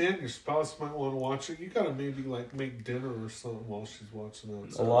 understand your spouse might want to watch it. You gotta maybe like make dinner or something while she's watching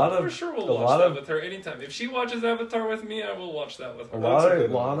that. A lot of For sure we'll a watch lot that of with her anytime. If she watches Avatar with me, I will watch that with her. a That's lot a of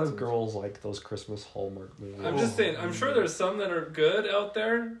good lot one, of too. girls like those Christmas Hallmark movies. I'm just saying, I'm sure there's some that are good out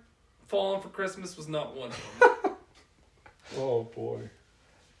there. Falling for Christmas was not one of them. Oh boy,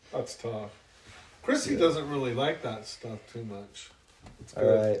 that's tough. Chrissy doesn't really like that stuff too much. It's All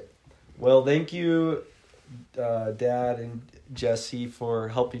good. right. Well, thank you, Dad and Jesse, for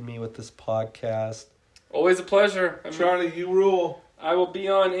helping me with this podcast. Always a pleasure. I mean, Charlie, you rule. I will be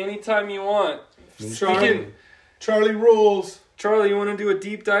on anytime you want. Charlie, Charlie rules. Charlie, you want to do a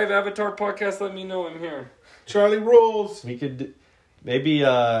deep dive Avatar podcast? Let me know. I'm here. Charlie rules. We could maybe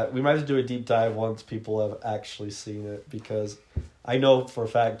we might have to do a deep dive once people have actually seen it, because I know for a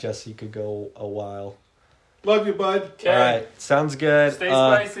fact Jesse could go a while. Love you, bud. Okay. All right, sounds good. Stay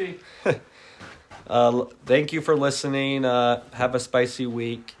spicy. Thank you for listening. Have a spicy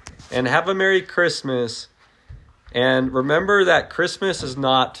week and have a Merry Christmas. And remember that Christmas is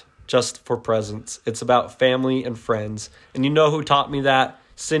not just for presents. It's about family and friends. And you know who taught me that?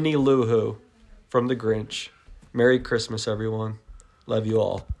 Cindy Lou Who from The Grinch. Merry Christmas, everyone. Love you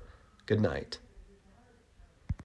all. Good night.